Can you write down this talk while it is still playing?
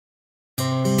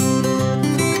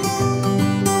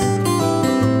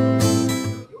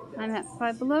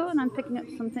Five Below, and I'm picking up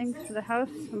some things for the house.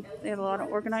 They have a lot of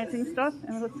organizing stuff,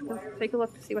 and let's go take a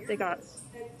look to see what they got.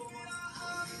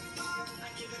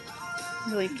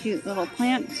 Really cute little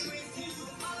plants.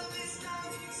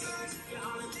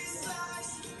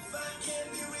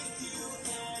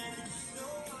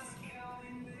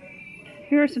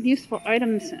 Here are some useful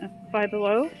items at Five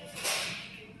Below.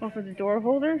 Over the door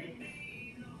holder,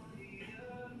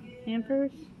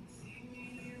 hampers,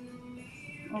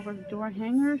 over the door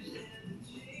hangers,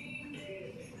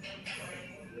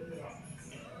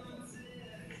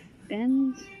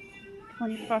 bins,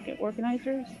 20 pocket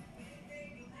organizers,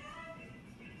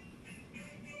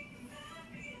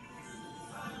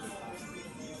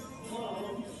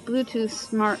 Bluetooth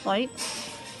smart lights,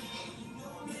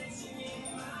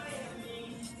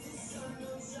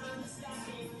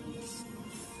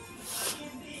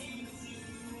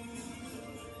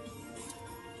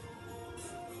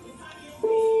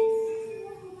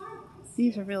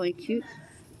 these are really cute.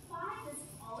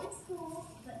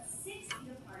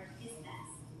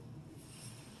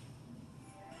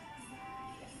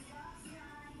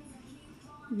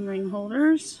 Ring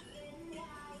holders,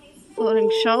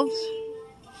 floating shelves,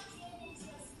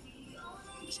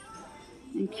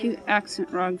 and cute accent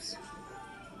rugs.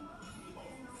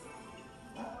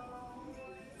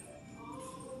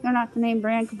 They're not the name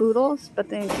brand caboodles, but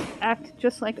they act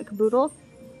just like a caboodle.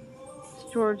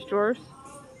 Storage drawers.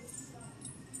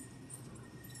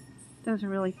 Those are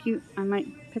really cute. I might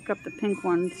pick up the pink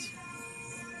ones.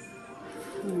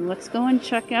 Let's go and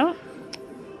check out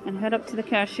and head up to the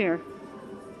cashier.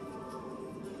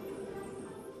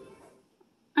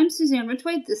 I'm Suzanne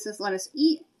Ridgway. This is Let Us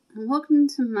Eat, and welcome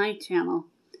to my channel.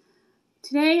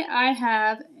 Today I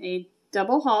have a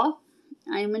double haul.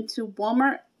 I went to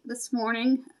Walmart this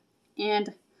morning,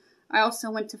 and I also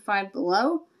went to Five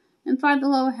Below. And Five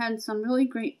Below had some really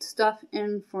great stuff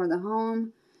in for the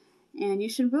home, and you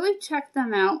should really check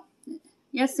them out.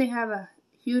 Yes, they have a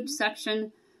huge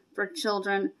section for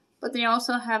children, but they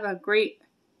also have a great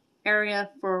area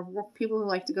for people who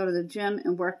like to go to the gym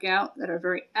and work out, that are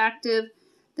very active.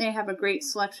 They have a great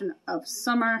selection of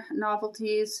summer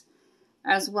novelties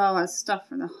as well as stuff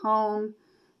for the home.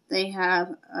 They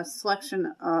have a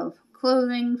selection of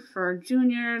clothing for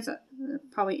juniors,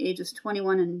 probably ages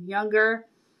 21 and younger.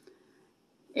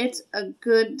 It's a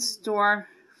good store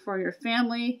for your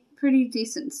family. Pretty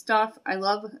decent stuff. I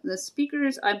love the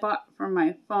speakers I bought for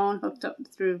my phone hooked up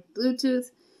through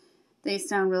Bluetooth. They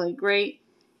sound really great,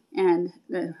 and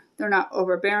they're not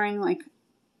overbearing like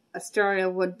a stereo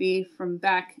would be from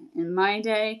back in my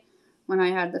day when I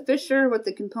had the Fisher with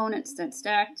the components that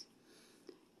stacked.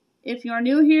 If you're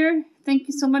new here, thank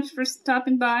you so much for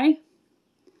stopping by.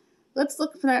 Let's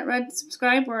look for that red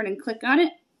subscribe word and click on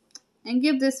it, and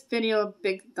give this video a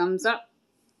big thumbs up.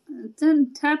 And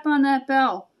then tap on that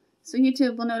bell so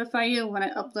YouTube will notify you when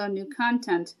I upload new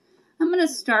content. I'm going to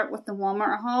start with the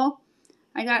Walmart haul.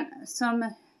 I got some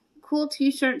cool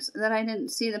t-shirts that I didn't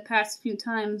see the past few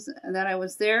times that I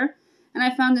was there. And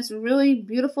I found this really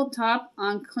beautiful top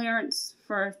on clearance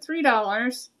for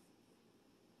 $3.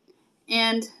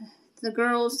 And the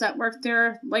girls that worked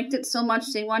there liked it so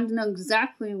much they wanted to know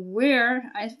exactly where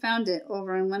I found it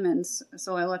over in women's.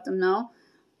 So I let them know.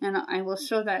 And I will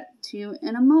show that to you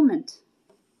in a moment.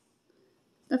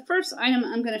 The first item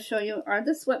I'm going to show you are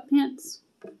the sweatpants.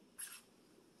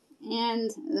 And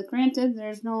granted,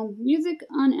 there's no music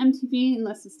on MTV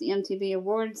unless it's the MTV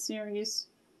Awards series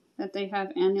that they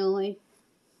have annually.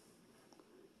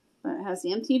 But it has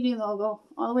the MTV logo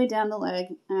all the way down the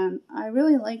leg. And I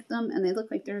really like them, and they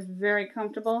look like they're very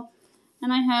comfortable.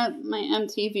 And I have my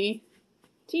MTV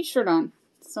t-shirt on.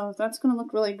 So that's going to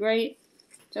look really great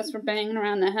just for banging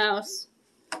around the house,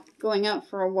 going out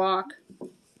for a walk.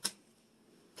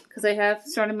 Because I have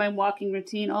started my walking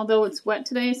routine, although it's wet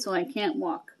today, so I can't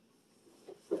walk.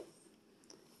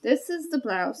 This is the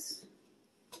blouse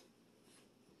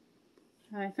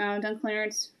I found on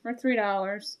clearance for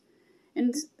 $3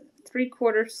 in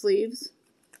 3/4 sleeves.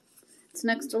 It's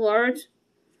next to large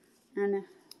and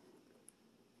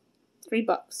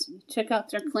 $3. Check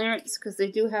out their clearance because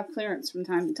they do have clearance from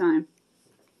time to time.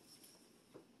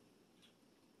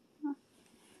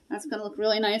 That's going to look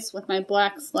really nice with my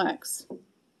black slacks.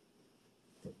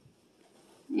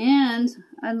 And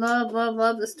I love, love,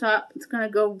 love this top. It's going to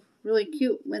go really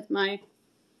cute with my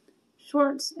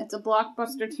shorts. It's a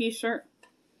Blockbuster t-shirt.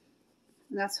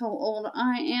 That's how old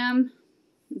I am.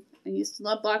 I used to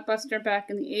love Blockbuster back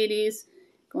in the 80s.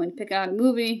 Going to pick out a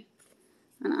movie.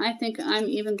 And I think I'm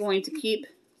even going to keep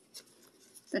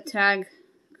the tag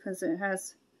because it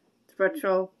has the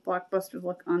retro Blockbuster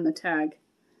look on the tag.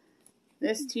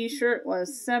 This t-shirt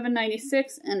was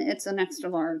 $7.96 and it's an extra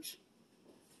large.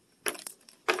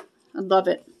 I love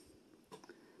it.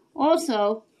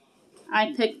 Also,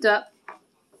 I picked up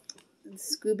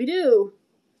Scooby-Doo.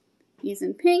 He's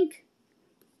in pink,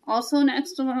 also an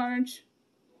extra large,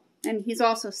 and he's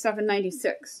also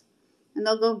 $7.96. And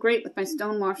they'll go great with my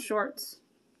Stonewash shorts.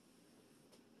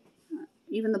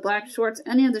 Even the black shorts,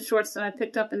 any of the shorts that I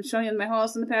picked up and showing you in my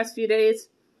hauls in the past few days.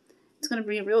 It's going to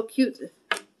be a real cute,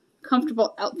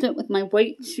 comfortable outfit with my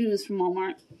white shoes from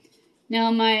Walmart.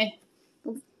 Now my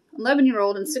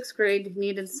 11-year-old in 6th grade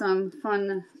needed some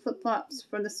fun flip-flops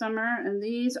for the summer, and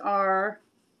these are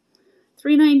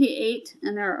 $3.98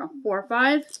 and they're a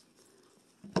 4-5.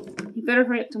 You better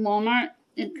hurry up to Walmart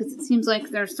because it seems like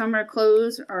their summer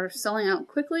clothes are selling out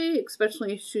quickly,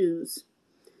 especially shoes.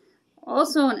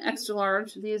 Also an extra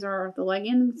large, these are the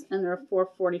leggings and they're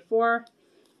 $4.44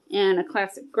 and a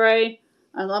classic gray.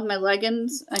 I love my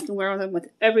leggings. I can wear them with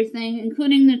everything,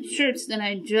 including the shirts that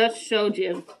I just showed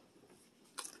you.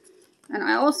 And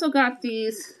I also got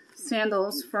these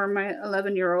sandals for my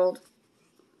 11-year-old.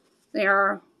 They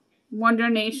are Wonder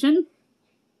Nation,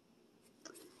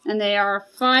 and they are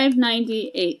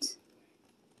 $5.98.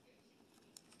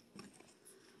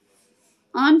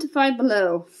 On to Five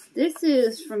Below. This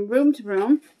is from Room to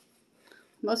Room.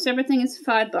 Most everything is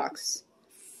 $5,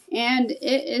 and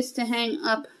it is to hang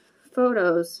up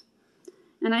photos.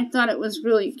 And I thought it was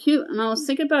really cute, and I was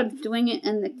thinking about doing it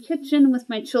in the kitchen with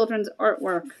my children's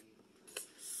artwork.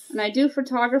 And I do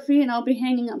photography, and I'll be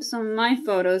hanging up some of my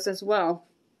photos as well.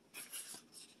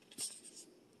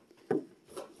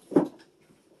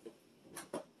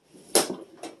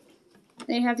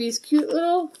 They have these cute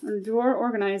little drawer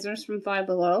organizers from Five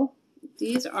Below.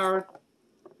 These are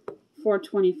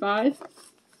 $4.25,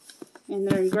 and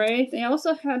they're in gray. They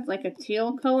also had like a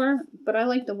teal color, but I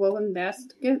like the woven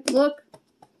basket look.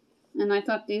 And I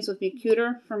thought these would be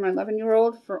cuter for my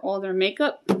 11-year-old for all their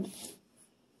makeup.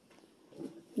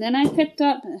 Then I picked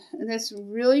up this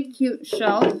really cute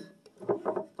shelf.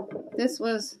 This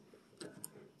was,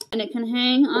 and it can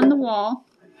hang on the wall,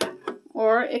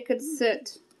 or it could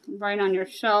sit right on your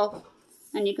shelf,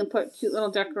 and you can put cute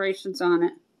little decorations on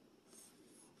it.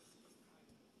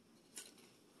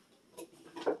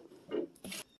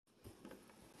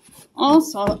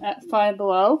 Also at Five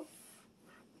Below,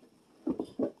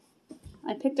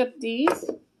 I picked up these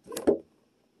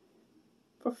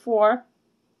for $4,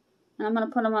 and I'm going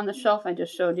to put them on the shelf I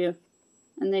just showed you.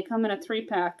 And they come in a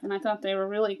 3-pack, and I thought they were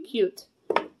really cute.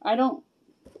 I don't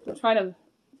try to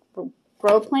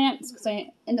grow plants because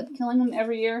I end up killing them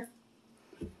every year.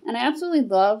 And I absolutely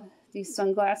love these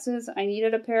sunglasses. I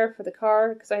needed a pair for the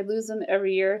car because I lose them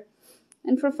every year.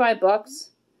 And for $5,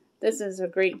 this is a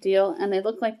great deal. And they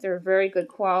look like they're very good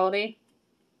quality.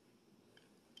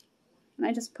 And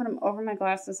I just put them over my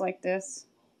glasses like this.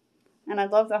 And I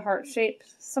love the heart shape.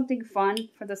 Something fun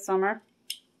for the summer.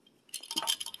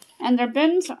 And their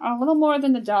bins are a little more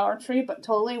than the Dollar Tree, but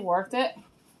totally worth it.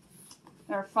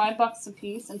 They're $5 a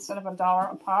piece instead of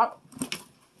 $1 a pop.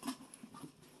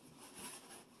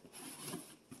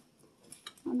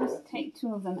 I'll just take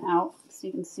 2 of them out so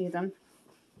you can see them.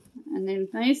 And they're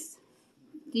nice,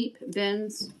 deep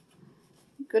bins,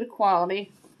 good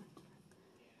quality.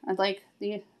 I like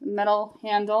the metal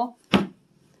handle.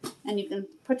 And you can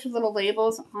put your little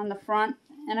labels on the front.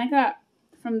 And I got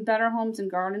from Better Homes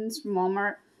and Gardens from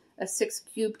Walmart a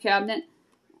 6-cube cabinet.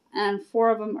 And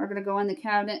 4 of them are going to go in the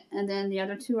cabinet. And then the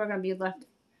other 2 are going to be left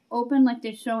open like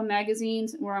they show in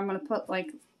magazines, where I'm going to put like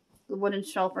the wooden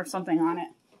shelf or something on it.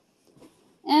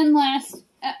 And last,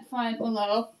 at Five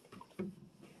Below,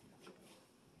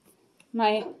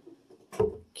 my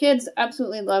kids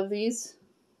absolutely love these.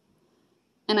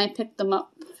 And I picked them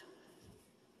up.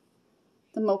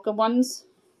 The mocha ones.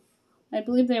 I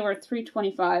believe they were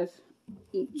 $3.25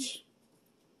 each.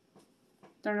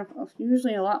 They're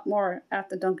usually a lot more at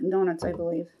the Dunkin' Donuts, I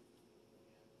believe.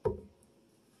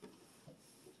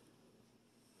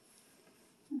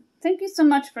 Thank you so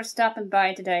much for stopping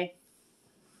by today.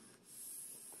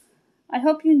 I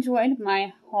hope you enjoyed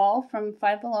my haul from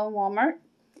Five Below Walmart.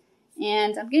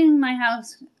 And I'm getting my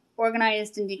house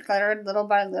organized and decluttered little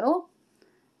by little.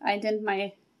 I did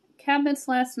my cabinets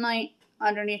last night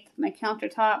underneath my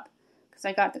countertop because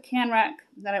I got the can rack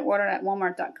that I ordered at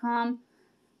Walmart.com.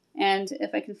 And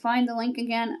if I can find the link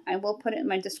again, I will put it in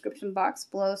my description box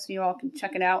below so you all can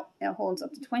check it out. It holds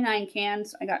up to 29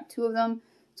 cans. I got 2 of them,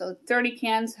 so 30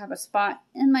 cans have a spot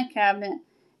in my cabinet.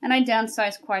 And I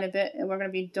downsized quite a bit, and we're going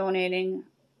to be donating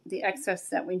the excess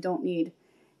that we don't need.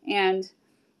 And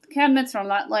the cabinets are a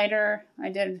lot lighter. I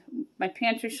did my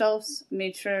pantry shelves,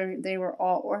 made sure they were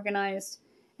all organized.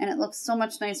 and it looks so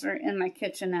much nicer in my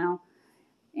kitchen now.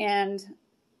 And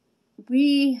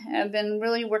we have been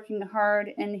really working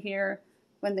hard in here.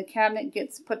 When the cabinet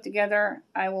gets put together,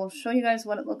 I will show you guys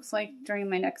what it looks like during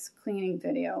my next cleaning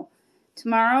video.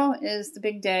 Tomorrow is the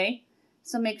big day,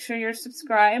 so make sure you're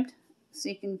subscribed so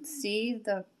you can see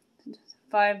the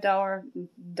 $5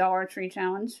 Dollar Tree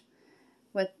challenge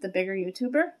with the bigger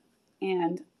YouTuber.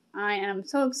 And I am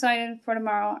so excited for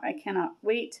tomorrow. I cannot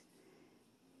wait.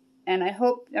 And I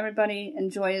hope everybody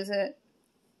enjoys it.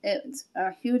 It's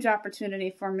a huge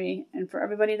opportunity for me and for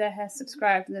everybody that has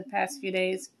subscribed in the past few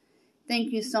days.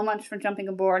 Thank you so much for jumping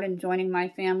aboard and joining my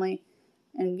family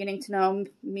and getting to know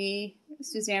me,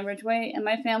 Suzanne Ridgway, and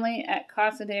my family at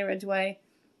Casa de Ridgway.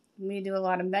 We do a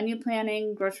lot of menu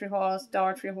planning, grocery hauls,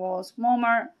 Dollar Tree hauls,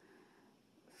 Walmart,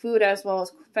 food as well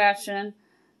as fashion.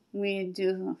 We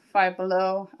do Five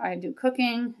Below. I do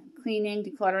cooking, cleaning,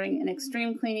 decluttering, and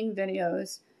extreme cleaning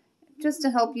videos just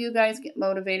to help you guys get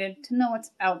motivated to know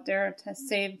what's out there to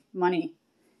save money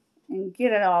and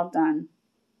get it all done.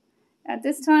 At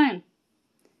this time,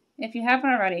 if you haven't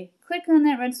already, click on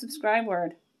that red subscribe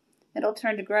word. It'll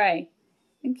turn to gray.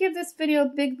 And give this video a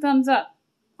big thumbs up.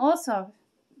 Also,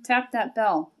 tap that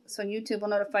bell so YouTube will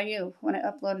notify you when I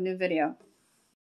upload a new video.